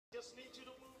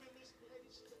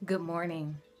Good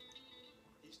morning,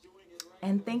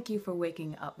 and thank you for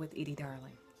waking up with Edie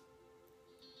Darling.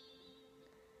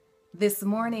 This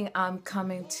morning, I'm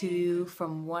coming to you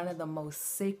from one of the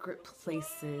most sacred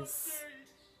places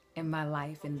in my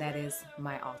life, and that is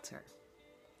my altar.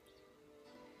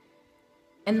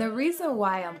 And the reason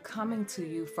why I'm coming to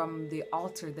you from the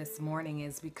altar this morning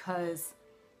is because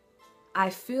I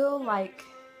feel like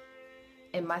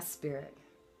in my spirit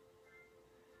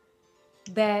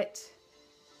that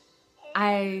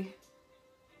I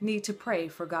need to pray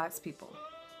for God's people.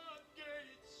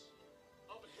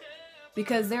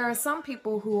 Because there are some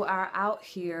people who are out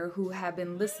here who have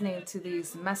been listening to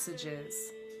these messages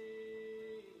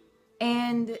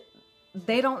and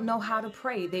they don't know how to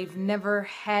pray. They've never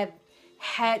had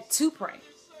to pray.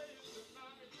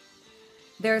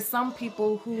 There are some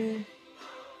people who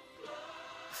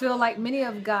feel like many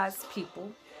of God's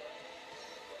people,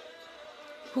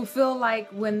 who feel like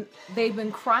when they've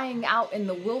been crying out in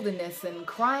the wilderness and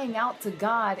crying out to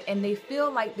God, and they feel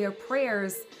like their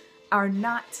prayers are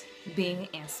not being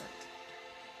answered.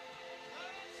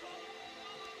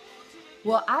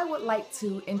 Well, I would like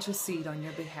to intercede on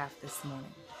your behalf this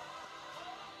morning.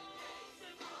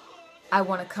 I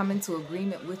want to come into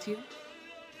agreement with you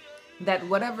that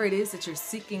whatever it is that you're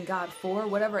seeking God for,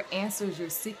 whatever answers you're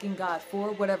seeking God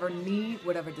for, whatever need,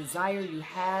 whatever desire you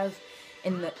have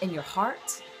in your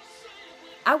heart,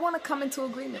 I want to come into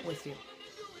agreement with you.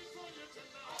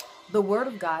 The Word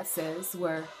of God says,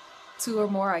 where two or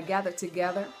more are gathered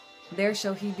together, there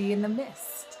shall He be in the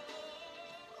midst.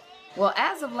 Well,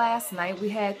 as of last night, we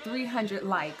had 300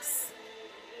 likes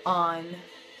on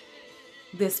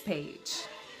this page.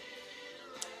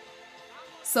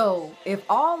 So if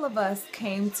all of us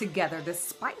came together,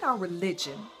 despite our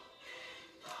religion,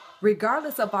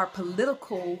 regardless of our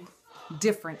political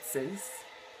differences,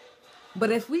 but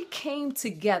if we came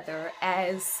together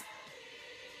as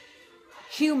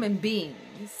human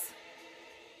beings,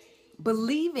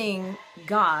 believing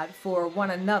God for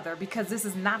one another, because this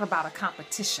is not about a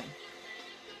competition,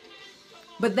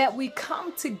 but that we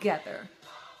come together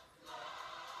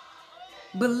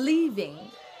believing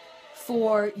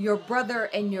for your brother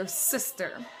and your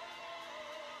sister,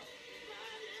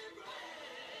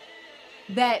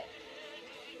 that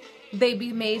they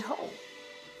be made whole,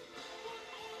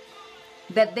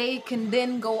 that they can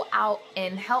then go out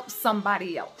and help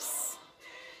somebody else.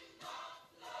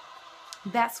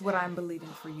 That's what I'm believing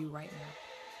for you right now.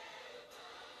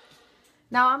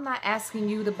 Now, I'm not asking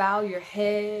you to bow your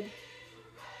head.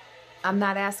 I'm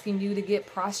not asking you to get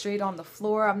prostrate on the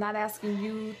floor. I'm not asking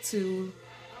you to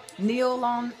kneel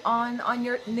down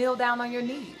on your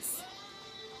knees.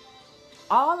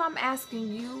 All I'm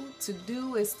asking you to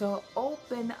do is to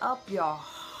open up your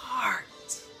heart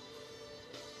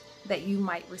that you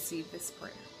might receive this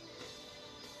prayer.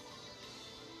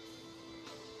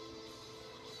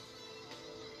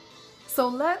 So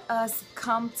let us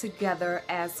come together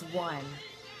as one.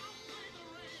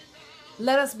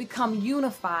 Let us become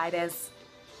unified as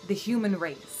the human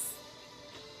race.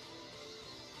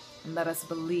 And let us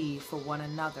believe for one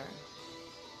another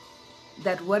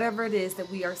that whatever it is that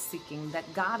we are seeking,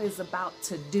 that God is about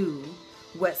to do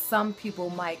what some people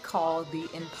might call the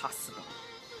impossible.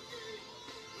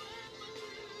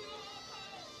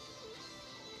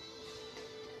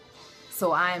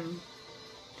 So I'm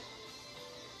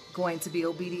going to be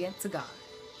obedient to God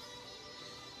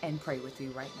and pray with you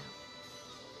right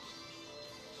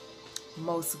now.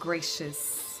 Most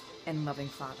gracious and loving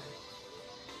Father,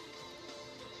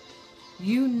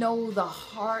 you know the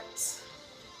heart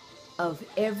of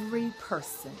every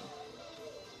person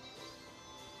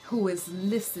who is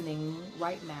listening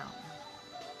right now.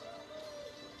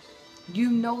 You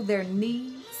know their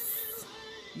needs,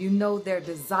 you know their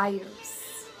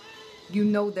desires, you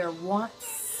know their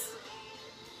wants.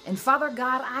 And Father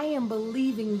God, I am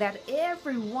believing that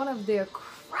every one of their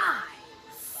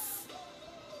cries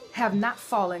have not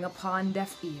fallen upon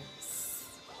deaf ears.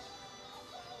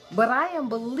 But I am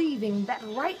believing that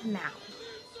right now,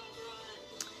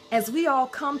 as we all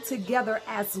come together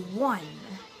as one,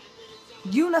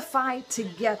 unified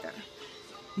together,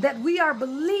 that we are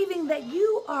believing that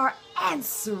you are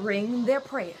answering their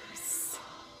prayers.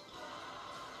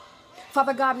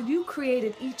 Father God, you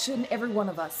created each and every one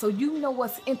of us, so you know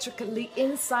us intricately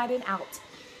inside and out.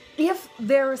 If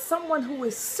there is someone who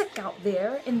is sick out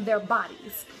there in their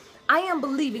bodies, I am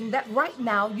believing that right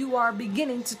now you are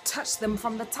beginning to touch them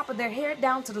from the top of their hair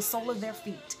down to the sole of their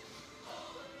feet.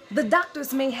 The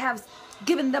doctors may have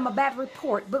given them a bad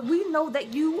report, but we know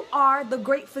that you are the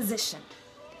great physician.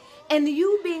 And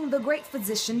you being the great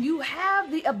physician, you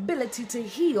have the ability to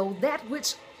heal that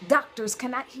which doctors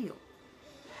cannot heal.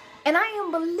 And I am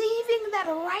believing that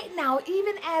right now,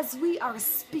 even as we are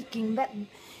speaking, that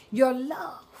your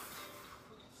love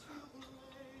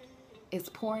is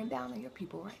pouring down on your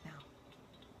people right now.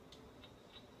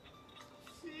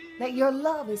 That your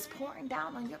love is pouring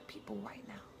down on your people right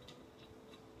now.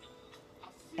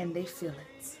 And they feel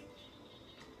it.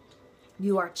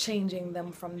 You are changing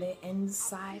them from the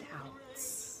inside out.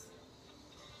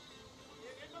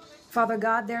 Father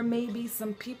God, there may be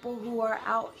some people who are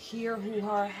out here who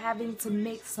are having to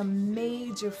make some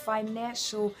major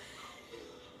financial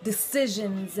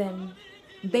decisions and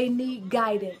they need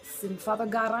guidance. And Father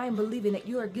God, I am believing that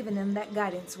you are giving them that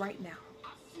guidance right now.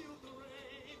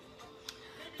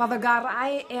 Father God,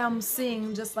 I am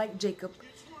seeing just like Jacob,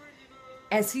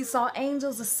 as he saw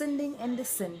angels ascending and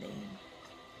descending,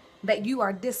 that you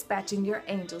are dispatching your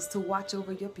angels to watch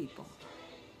over your people.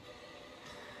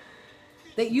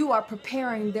 That you are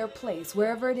preparing their place,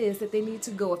 wherever it is that they need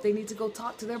to go. If they need to go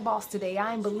talk to their boss today,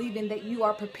 I am believing that you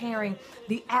are preparing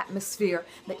the atmosphere,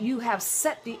 that you have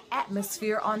set the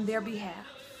atmosphere on their behalf.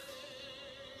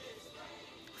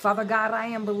 Father God, I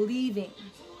am believing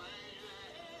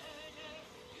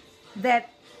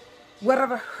that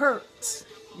whatever hurt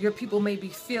your people may be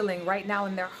feeling right now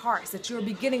in their hearts, that you're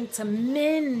beginning to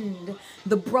mend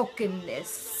the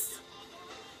brokenness.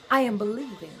 I am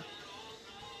believing.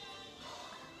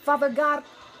 Father God,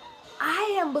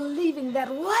 I am believing that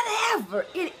whatever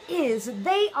it is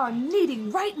they are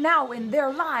needing right now in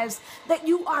their lives, that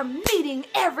you are meeting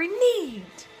every need.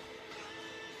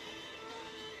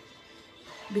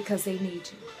 Because they need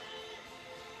you.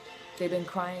 They've been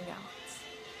crying out.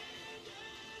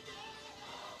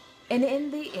 And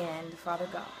in the end, Father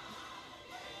God,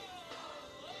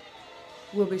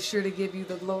 we'll be sure to give you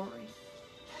the glory.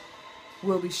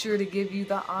 We'll be sure to give you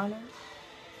the honor.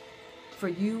 For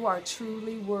you are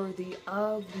truly worthy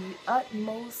of the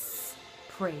utmost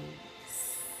praise.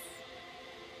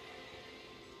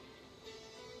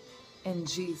 In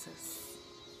Jesus'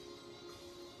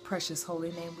 precious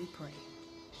holy name we pray.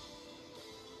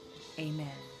 Amen.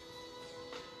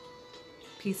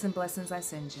 Peace and blessings I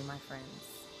send you, my friends.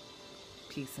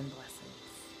 Peace and blessings.